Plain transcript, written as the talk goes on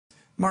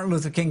Martin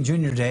Luther King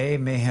Jr. Day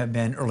may have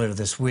been earlier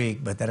this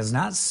week, but that is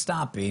not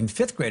stopping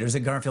fifth graders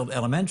at Garfield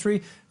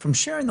Elementary from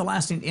sharing the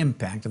lasting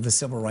impact of the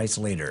civil rights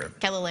leader.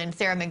 KELOLAND's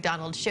Sarah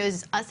McDonald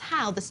shows us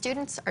how the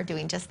students are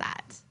doing just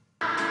that.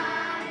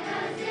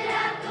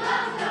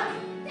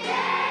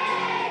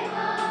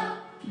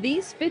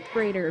 These fifth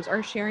graders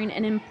are sharing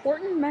an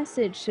important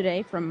message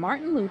today from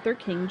Martin Luther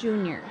King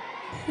Jr.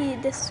 He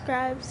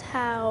describes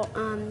how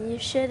you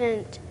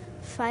shouldn't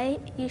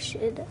fight.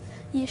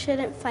 You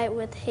shouldn't fight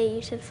with hate.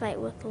 You should fight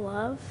with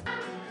love.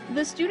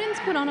 The students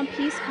put on a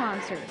peace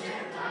concert.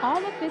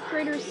 All the fifth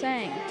graders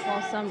sang,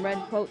 while some read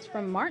quotes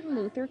from Martin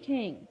Luther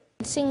King.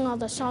 Singing all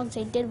the songs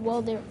they did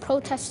while they were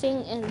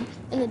protesting in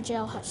the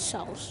jailhouse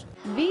cells.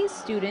 These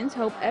students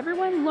hope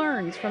everyone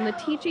learns from the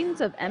teachings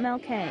of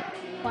MLK.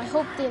 I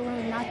hope they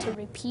learn not to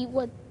repeat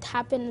what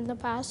happened in the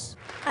past.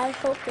 I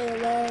hope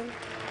they learn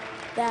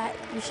that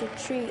you should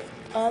treat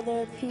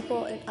other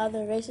people and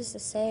other races the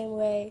same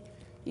way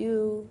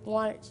you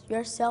want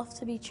yourself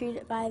to be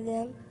treated by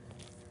them,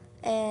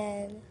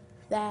 and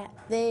that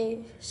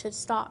they should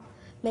stop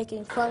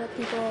making fun of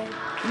people.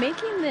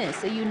 Making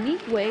this a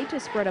unique way to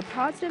spread a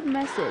positive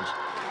message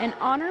and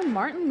honor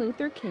Martin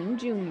Luther King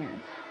Jr.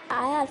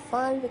 I had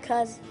fun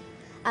because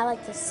I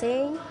like to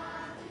sing,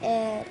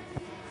 and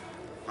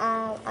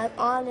I'm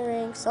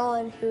honoring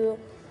someone who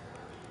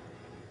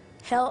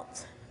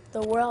helped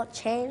the world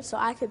change so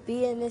I could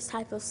be in this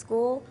type of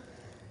school,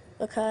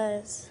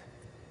 because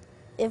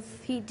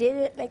if he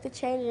didn't make the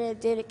change and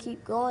it didn't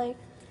keep going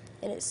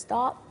and it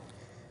stopped,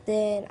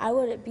 then I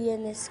wouldn't be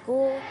in this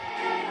school.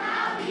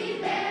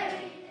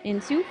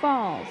 In Sioux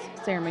Falls,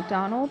 Sarah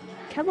McDonald,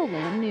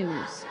 KELOLAND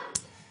News.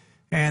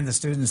 And the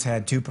students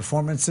had two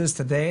performances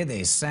today.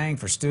 They sang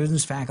for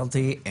students,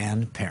 faculty,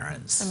 and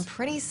parents. Some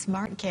pretty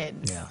smart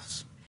kids. Yes.